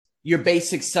your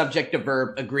basic subject to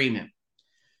verb agreement.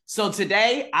 So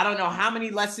today, I don't know how many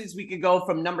lessons we could go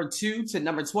from number 2 to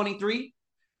number 23.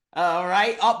 All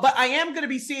right. But I am going to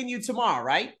be seeing you tomorrow,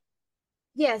 right?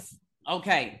 Yes.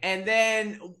 Okay. And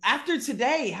then after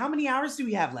today, how many hours do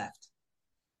we have left?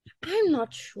 I'm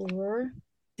not sure.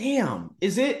 Damn.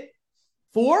 Is it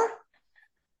 4?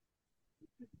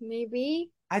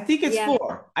 Maybe. I think it's Yeah.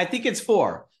 4. I think it's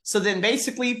 4. So then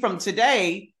basically from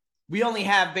today, we only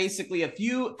have basically a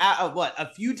few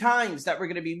times that we're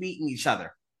going to be meeting each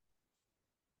other.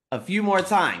 A few more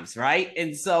times, right?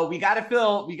 And so we got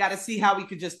to see how we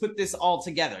could just put this all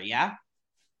together, yeah?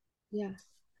 Yeah.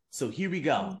 So here we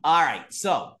go. All right.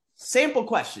 So, sample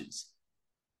questions.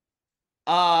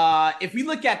 If we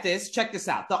look at this, check this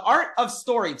out. The art of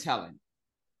storytelling,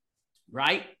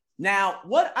 right? Now,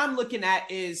 what I'm looking at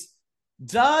is,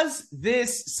 does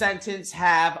this sentence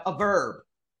have a verb?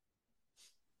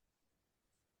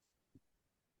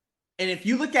 And if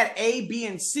you look at A, B,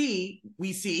 and C,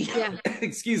 we see,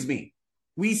 excuse me,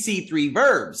 we see 3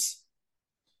 verbs.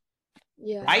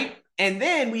 Yeah. Right? And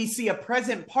then we see a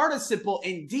present participle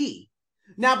in D.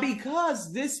 Now,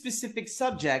 because this specific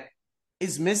subject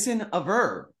is missing a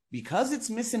verb, because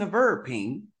it's missing a verb,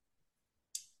 Ping,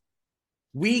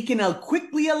 we can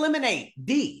quickly eliminate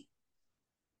D.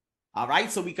 All right?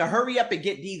 So we can hurry up and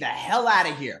get D the hell out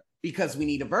of here because we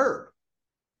need a verb.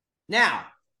 Now,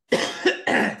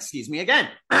 excuse me again.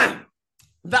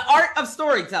 The art of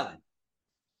storytelling.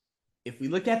 If we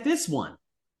look at this one,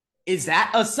 is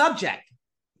that a subject?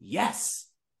 Yes.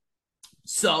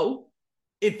 So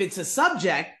if it's a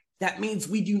subject, that means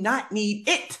we do not need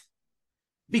it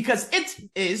because it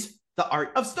is the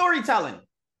art of storytelling.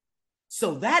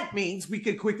 So that means we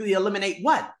could quickly eliminate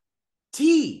what?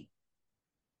 T.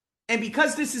 And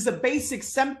because this is a basic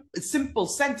simple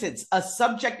sentence, a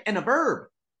subject and a verb,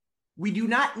 we do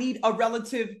not need a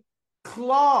relative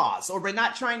clause, or we're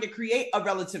not trying to create a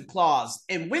relative clause.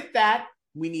 And with that,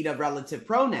 we need a relative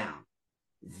pronoun.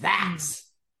 That's.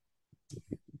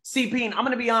 See, Peen, I'm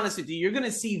going to be honest with you. You're going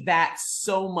to see that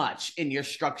so much in your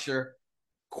structure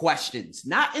questions,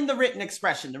 not in the written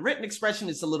expression. The written expression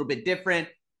is a little bit different.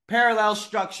 Parallel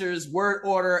structures, word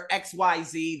order, X, Y,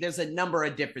 Z. There's a number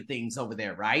of different things over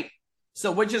there, right?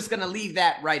 So we're just going to leave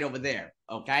that right over there,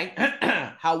 okay?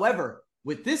 However,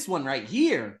 with this one right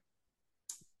here,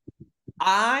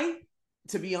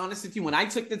 to be honest with you, when I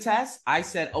took the test, I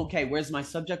said, okay, where's my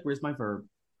subject? Where's my verb?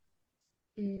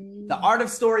 The art of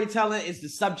storytelling is the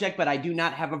subject, but I do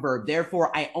not have a verb.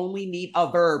 Therefore, I only need a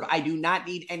verb. I do not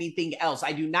need anything else.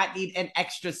 I do not need an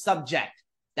extra subject.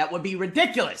 That would be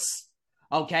ridiculous,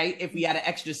 okay, if we had an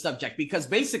extra subject, because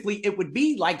basically it would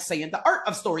be like saying the art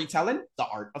of storytelling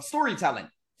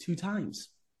 2 times.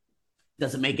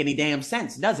 Doesn't make any damn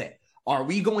sense, does it? Are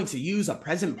we going to use a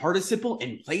present participle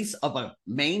in place of a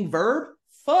main verb?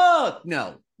 Fuck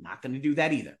no, not going to do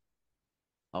that either.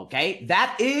 Okay,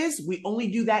 we only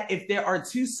do that if there are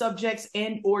 2 subjects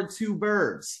and or 2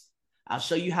 verbs. I'll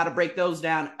show you how to break those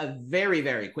down very,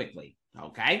 very quickly.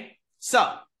 Okay,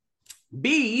 so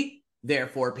B,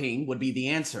 therefore, Ping, would be the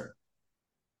answer.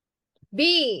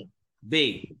 B.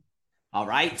 All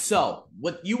right, so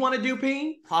what you want to do,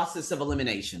 Ping? Process of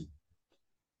elimination.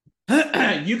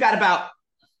 You got about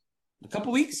a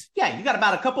couple weeks? Yeah, you got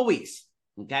about a couple weeks,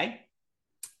 okay?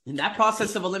 And that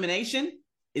process of elimination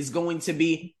is going to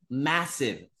be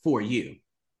massive for you.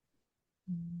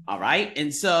 All right,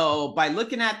 and so by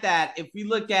looking at that, if we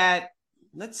look at,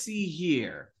 let's see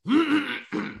here.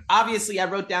 Obviously, I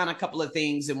wrote down a couple of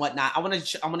things and whatnot. I'm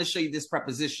gonna show you this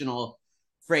prepositional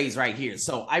phrase right here.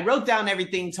 So I wrote down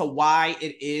everything to why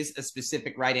it is a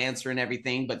specific right answer and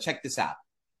everything, but check this out.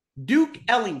 Duke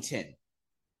Ellington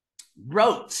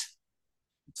wrote.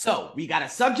 So we got a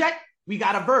subject, we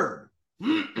got a verb.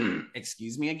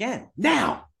 Excuse me again.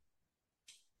 Now,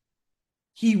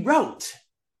 he wrote.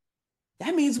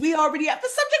 That means we already have the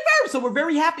subject verb, so we're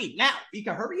very happy. Now, we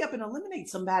can hurry up and eliminate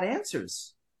some bad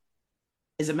answers.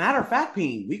 As a matter of fact,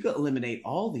 Peen, we could eliminate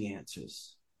all the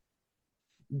answers.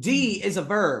 D is a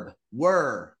verb.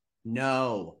 Were.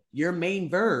 No. Your main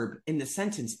verb in the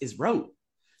sentence is wrote.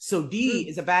 So D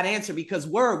is a bad answer because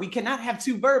were. We cannot have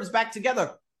 2 verbs back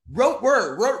together. Wrote,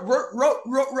 were.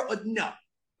 Wrote. No.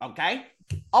 Okay?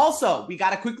 Also, we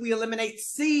got to quickly eliminate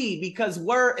C because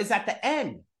were is at the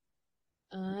end.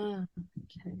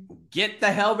 Okay. Get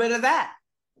the hell rid of that.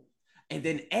 And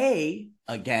then A,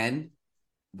 again,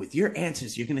 with your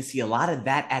answers, you're going to see a lot of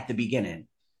that at the beginning.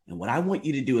 And what I want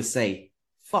you to do is say,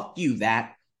 fuck you,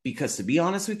 that, because to be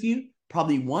honest with you,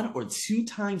 probably 1 or 2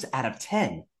 times out of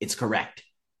 10, it's correct.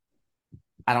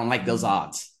 I don't like those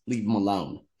odds. Leave them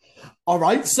alone. All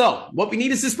right, so what we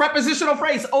need is this prepositional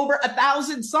phrase, over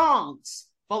 1,000 songs,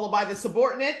 followed by the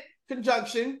subordinate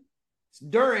conjunction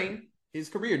during his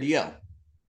career, DL.